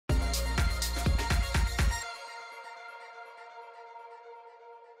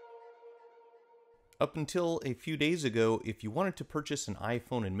Up until a few days ago, if you wanted to purchase an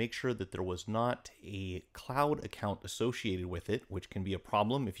iPhone and make sure that there was not a cloud account associated with it, which can be a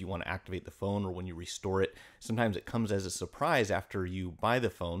problem if you want to activate the phone or when you restore it, sometimes it comes as a surprise after you buy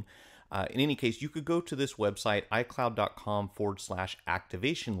the phone. In any case, you could go to this website,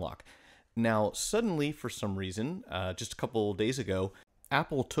 iCloud.com/activation lock. Now, suddenly, for some reason, just a couple days ago,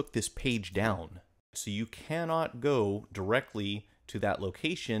 Apple took this page down. So you cannot go directly to that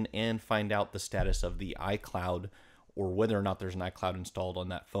location and find out the status of the iCloud or whether or not there's an iCloud installed on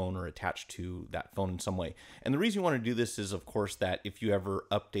that phone or attached to that phone in some way. And the reason you want to do this is, of course, that if you ever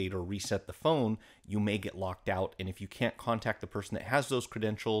update or reset the phone, you may get locked out. And if you can't contact the person that has those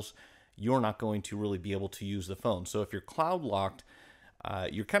credentials, you're not going to really be able to use the phone. So if you're cloud locked,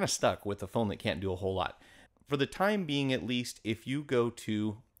 you're kind of stuck with a phone that can't do a whole lot. For the time being, at least, if you go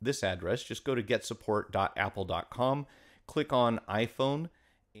to this address, just go to getsupport.apple.com, click on iPhone,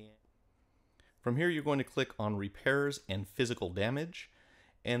 and from here you're going to click on repairs and physical damage,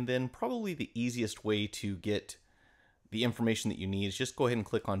 and then probably the easiest way to get the information that you need is just go ahead and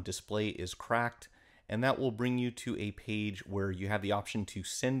click on display is cracked, and that will bring you to a page where you have the option to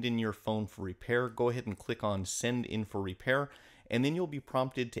send in your phone for repair. Go ahead and click on send in for repair, and then you'll be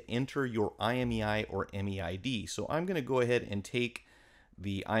prompted to enter your IMEI or MEID. So I'm going to go ahead and take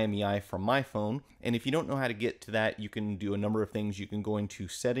the IMEI from my phone, and if you don't know how to get to that, you can do a number of things. You can go into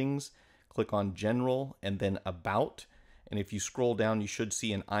settings, click on general, and then about, and if you scroll down you should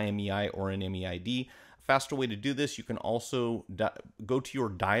see an IMEI or an MEID. A faster way to do this, you can also go to your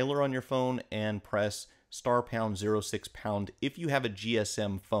dialer on your phone and press *#06# if you have a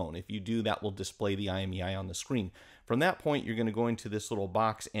GSM phone. If you do, that will display the IMEI on the screen. From that point, you're going to go into this little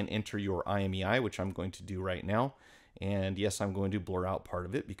box and enter your IMEI, which I'm going to do right now. And yes, I'm going to blur out part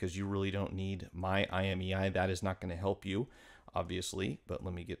of it because you really don't need my IMEI. That is not going to help you, obviously. But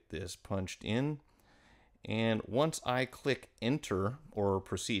let me get this punched in. And once I click enter or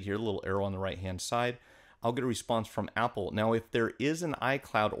proceed here, a little arrow on the right-hand side, I'll get a response from Apple. Now, if there is an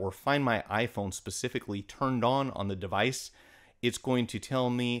iCloud or Find My iPhone specifically turned on the device, it's going to tell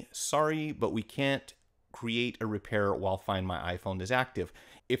me, sorry, but we can't create a repair while Find My iPhone is active.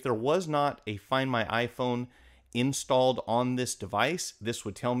 If there was not a Find My iPhone installed on this device, this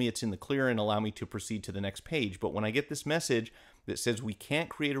would tell me it's in the clear and allow me to proceed to the next page. But when I get this message that says we can't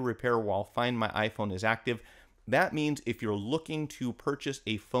create a repair while Find My iPhone is active, that means if you're looking to purchase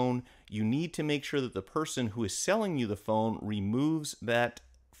a phone, you need to make sure that the person who is selling you the phone removes that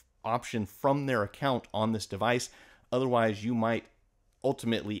option from their account on this device. Otherwise, you might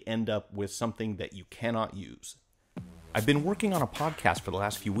ultimately end up with something that you cannot use. I've been working on a podcast for the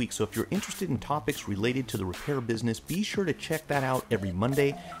last few weeks, so if you're interested in topics related to the repair business, be sure to check that out every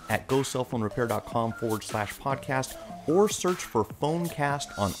Monday at gocellphonerepair.com/podcast or search for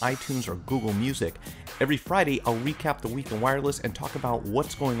Phonecast on iTunes or Google Music. Every Friday, I'll recap the week in wireless and talk about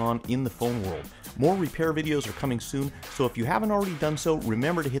what's going on in the phone world. More repair videos are coming soon, so if you haven't already done so,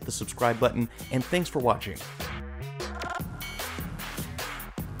 remember to hit the subscribe button, and thanks for watching.